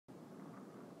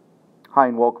Hi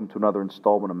and welcome to another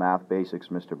installment of Math Basics,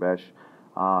 Mr. Besh.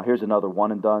 Here's another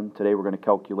one and done. Today we're going to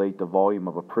calculate the volume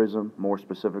of a prism, more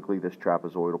specifically this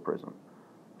trapezoidal prism.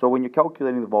 So when you're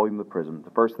calculating the volume of the prism, the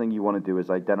first thing you want to do is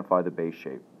identify the base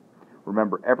shape.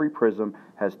 Remember, every prism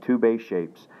has two base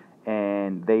shapes,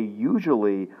 and they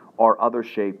usually are other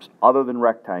shapes other than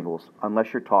rectangles,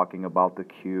 unless you're talking about the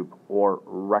cube or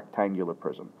rectangular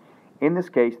prism. In this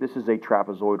case, this is a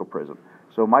trapezoidal prism,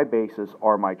 so my bases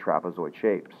are my trapezoid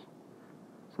shapes.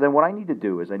 So then what I need to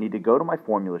do is I need to go to my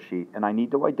formula sheet and I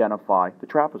need to identify the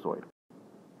trapezoid.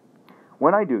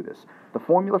 When I do this, the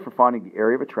formula for finding the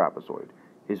area of a trapezoid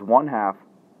is 1/2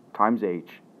 times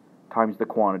h times the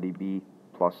quantity b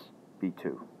plus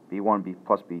b2, b1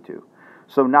 plus b2.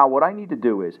 So now what I need to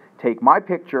do is take my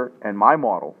picture and my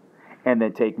model and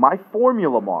then take my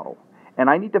formula model, and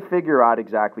I need to figure out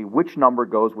exactly which number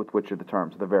goes with which of the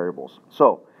terms, the variables.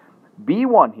 So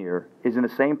b1 here is in the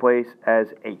same place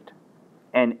as 8.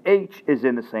 And h is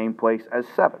in the same place as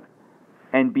 7.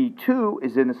 And b2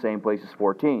 is in the same place as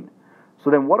 14. So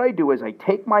then what I do is I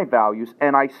take my values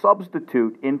and I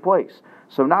substitute in place.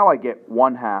 So now I get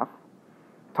 1/2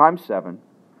 times 7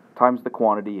 times the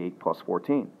quantity 8 plus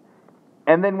 14.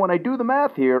 And then when I do the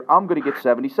math here, I'm going to get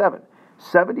 77.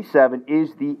 77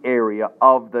 is the area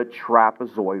of the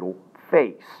trapezoidal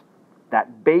face.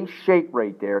 That base shape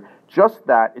right there, just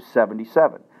that is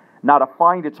 77. Now, to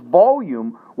find its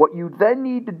volume, what you then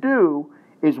need to do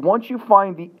is once you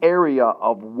find the area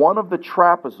of one of the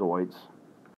trapezoids,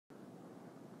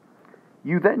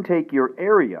 you then take your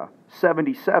area,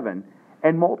 77,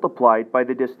 and multiply it by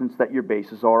the distance that your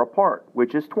bases are apart,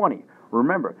 which is 20.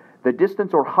 Remember, the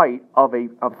distance or height of a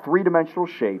three-dimensional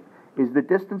shape is the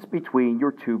distance between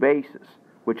your two bases,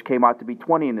 which came out to be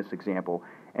 20 in this example,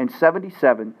 and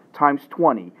 77 times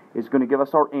 20 is going to give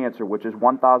us our answer, which is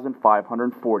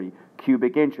 1,540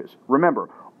 cubic inches. Remember,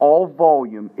 all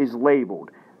volume is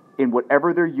labeled in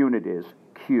whatever their unit is,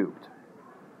 cubed.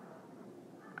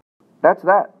 That's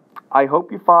that. I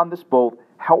hope you found this both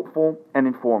helpful and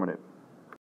informative.